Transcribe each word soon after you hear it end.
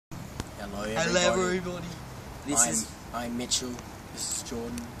Hello everybody. I'm Mitchell. This is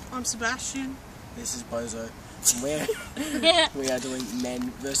Jordan. I'm Sebastian. This is Bozo. And we are doing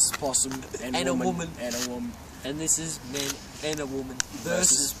men versus possum and a woman. And a woman. And this is men and a woman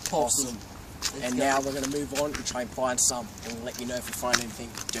versus possum. And go. now we're going to move on and try and find some. And we'll let you know if we find anything.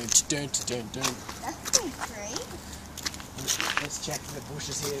 That's pretty great. Let's check the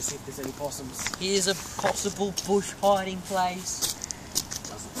bushes here to see if there's any possums. Here's a possible bush hiding place.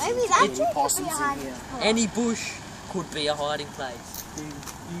 Maybe that Any could be possums a in hiding here? place. Any bush could be a hiding place.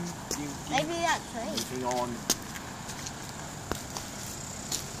 Maybe that tree. Moving on.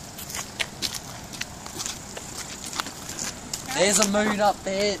 There's a moon up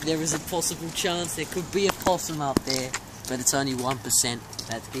there. There is a possible chance there could be a possum up there, but it's only 1%.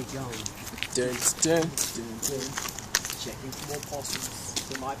 Let's keep going. Dun. Checking for more possums.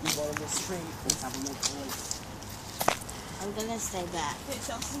 There might be one on the street. Let's have a look close. I'm gonna stay back. There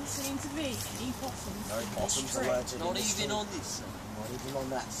doesn't seem to be any possums. No possums alerted. Not even on this side. Not even on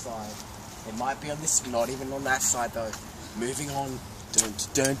that side. It might be on this. Not even on that side though. Moving on. Dun.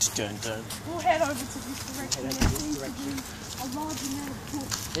 We'll head over to this direction. Head over There this seems direction. to be a large amount of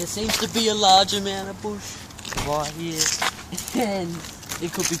bush. There seems to be a large amount of bush right here, and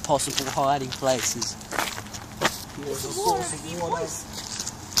it could be possible hiding places. Here's a Water, source of need water. moist.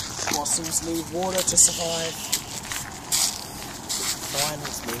 Possums need water to survive. Fine,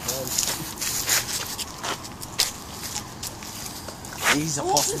 let's move on. These are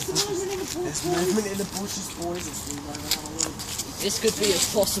possum bushes. There's movement in the bushes, boys. Let's move over and have a look. This could be a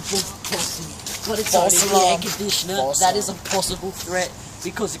possible possum, but it's False only the air alarm. conditioner. False That is a alarm. possible threat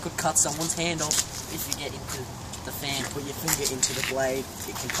because it could cut someone's hand off if you get into the fan. Put your finger into the blade,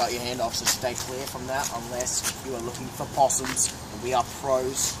 it can cut your hand off, so stay clear from that unless you are looking for possums. And we are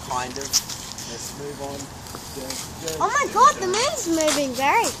pros, kind of. Let's move on. Oh my god, the moon's moving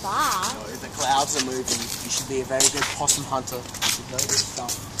very fast. No, the clouds are moving. You should be a very good possum hunter. You should know this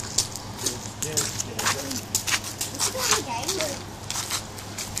stuff. Look at the game mode.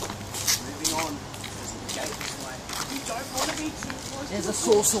 Moving on. There's a gate this way. You don't want to be too close. There's a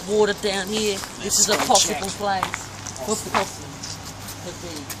source of water down here. This is a go possible check. place for possums to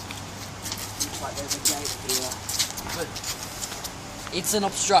be. Looks like there's a gate here. But it's an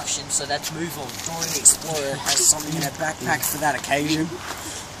obstruction, so let's move on. Dora the Explorer has something in her backpack for that occasion.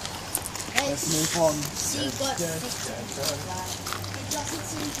 Let's move on. She got It doesn't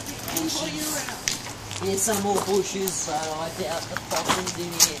seem to be anybody around. Here's some more bushes, so I doubt the possum's in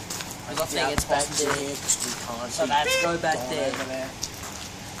here. I think it's back there. Here, 'cause we can't So see let's go back Dawn there. over there.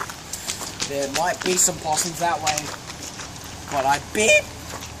 There might be some possums that way, but I beep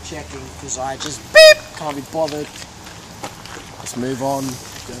checking because I just beep can't be bothered. Let's move on.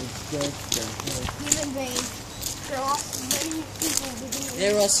 human beings. There are many people living in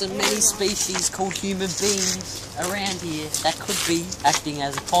There are this so many area. species called human beings around here that could be acting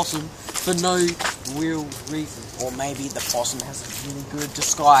as a possum for no real reason. Or maybe the possum has a really good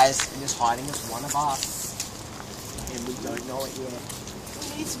disguise and is hiding as one of us, and we don't know it yet.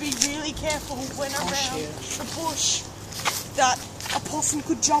 We need to be really careful when around here. the bush that a possum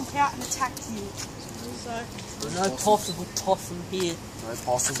could jump out and attack you. So, There's no possible possum here, No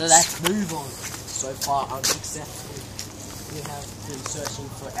possums. so let's move on. So far unsuccessful. We have been searching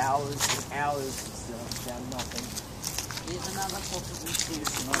for hours and hours and still found nothing. Here's another possible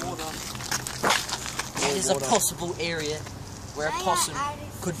source of water. More There's a water. possible area where a possum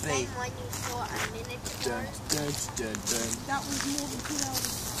could be. Same one you saw a minute ago. Dun. that was more than 2 hours.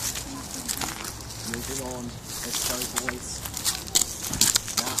 Moving on. Let's go, boys.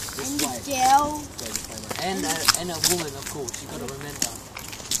 Now, this And way. the girl. Go this way, mate. And a woman, of course, you gotta remember.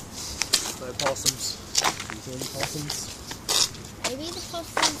 So possums. These are any possums. Maybe the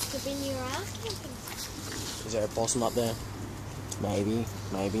possums could be near our camping. Is there a possum up there? Maybe,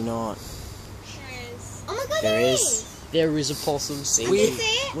 maybe not. Oh my god, There there is. is. There is a possum. See, Can you see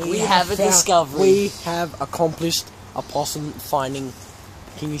it? We have a discovery. We have accomplished a possum finding.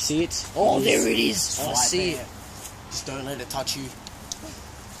 Can you see it? Oh, there it is. It's I right see there. it. Just don't let it touch you.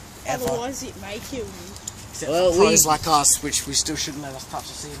 Ever. Otherwise, it may kill you. Except Well, for pros we- like us, which we still shouldn't let us touch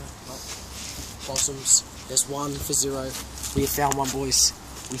us either. But possums. There's 1 for 0. We found one, boys.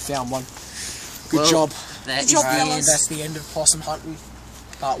 We found one. Good Well, job. That is job, the fellas. end. That's the end of possum hunting.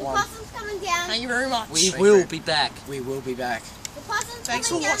 Part The 1. possum's coming down. Thank you very much. We will be back. We will be back. The possum's Thanks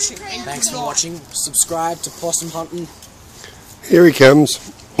coming for down watching. the trail. Thanks for watching. Subscribe to Possum Hunting. Here he comes.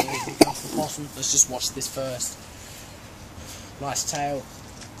 That's the possum. Let's just watch this first. Nice tail.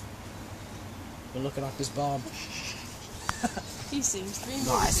 We're looking up his bum. He seems to be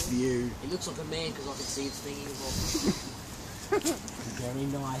Nice moving. view. It looks like a man because I can see its thingy. Very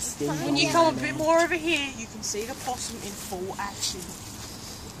nice. When you come a bit more over here, you can see the possum in full action.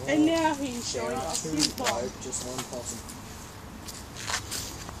 And now he's showing us his bum. Just one possum.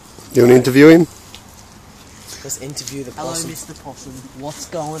 You want to interview him? Let's interview the Hello, possum. Mr. Possum. What's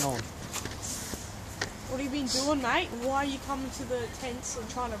going on? What have you been doing, mate? Why are you coming to the tents and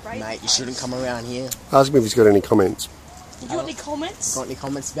trying to raid? Mate, you shouldn't come around here. Ask him if he's got any comments. You got any comments? Got any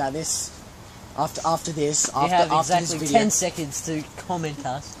comments about this? After this, You have after exactly this video. 10 seconds to comment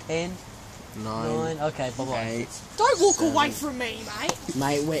us. 10, 9, 9, okay, bye-bye. 8. Don't walk 7. away from me, mate.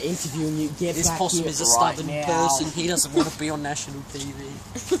 Mate, we're interviewing you. Get This back possum here is a right stubborn now. person. He doesn't want to be on national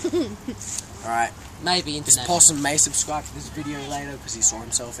TV. Alright, Maybe this international. possum may subscribe to this video later because he saw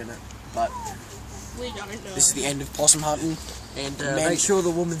himself in it. But We don't know. this is the end of possum hunting. And Men- make sure the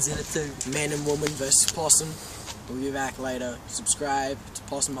woman's in it too. Man and woman versus possum. We'll be back later. Subscribe to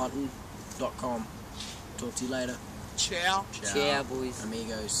possumhunting.com. Talk to you later. Ciao. Ciao, boys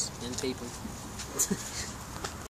Amigos. and people.